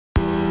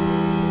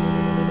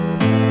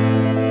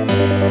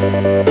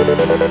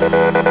There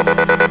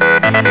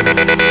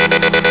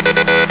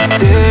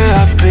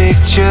are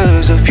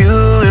pictures of you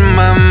in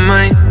my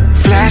mind,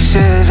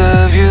 flashes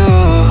of you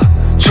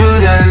through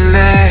the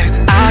night.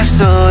 I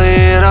saw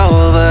it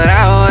all, but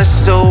I was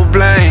so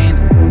blind.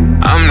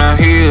 I'm not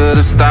here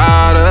to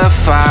start a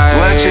fight.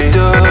 What you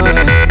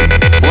doing?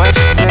 What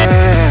you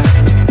said?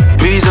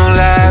 Please don't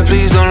lie,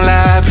 please don't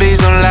lie, please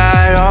don't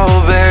lie,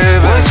 oh baby.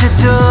 What you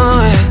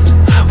doing?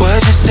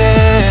 What you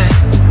said?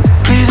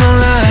 Please don't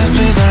lie,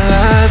 please don't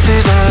lie,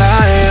 please don't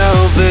lie,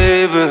 oh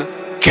baby.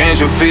 Can't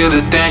you feel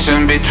the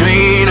tension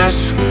between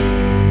us?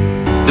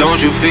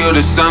 Don't you feel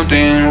there's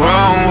something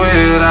wrong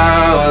with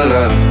our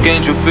love?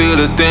 Can't you feel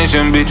the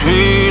tension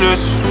between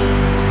us?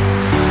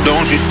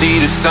 Don't you see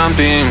there's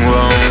something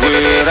wrong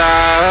with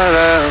our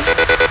love?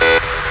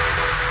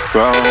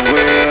 Wrong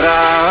with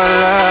our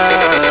love.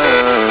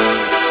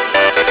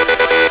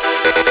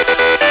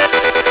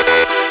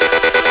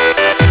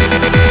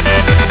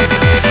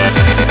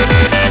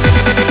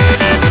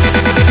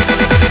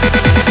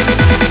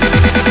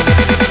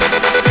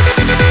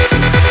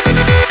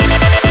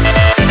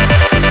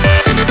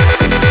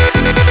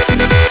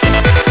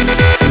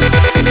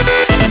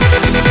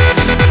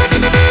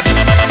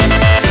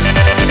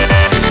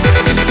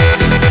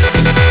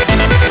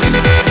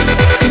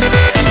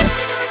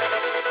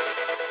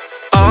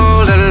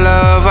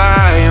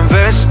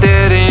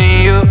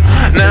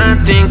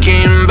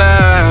 Thinking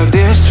back,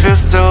 this feels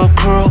so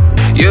cruel.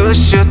 You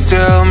should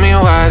tell me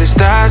why this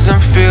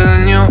doesn't feel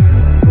new.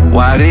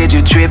 Why did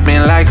you treat me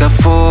like a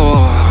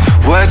fool?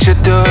 What you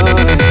doing?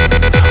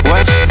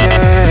 What you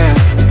said?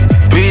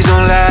 Please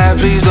don't lie,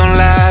 please don't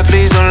lie,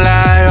 please don't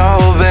lie,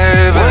 oh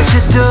baby. What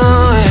you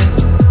doing?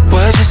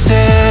 What you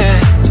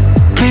said?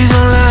 Please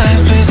don't lie,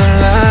 please don't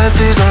lie,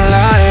 please don't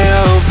lie,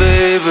 oh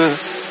baby.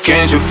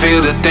 Can't you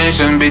feel the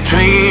tension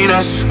between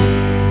us?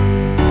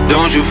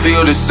 Don't you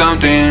feel there's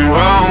something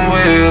wrong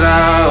with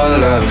our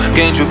love?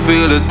 Can't you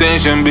feel the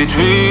tension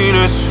between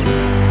us?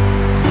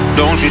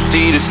 Don't you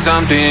see there's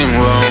something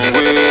wrong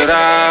with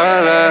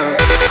our love?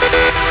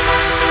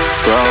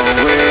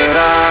 Wrong with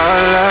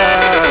our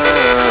love.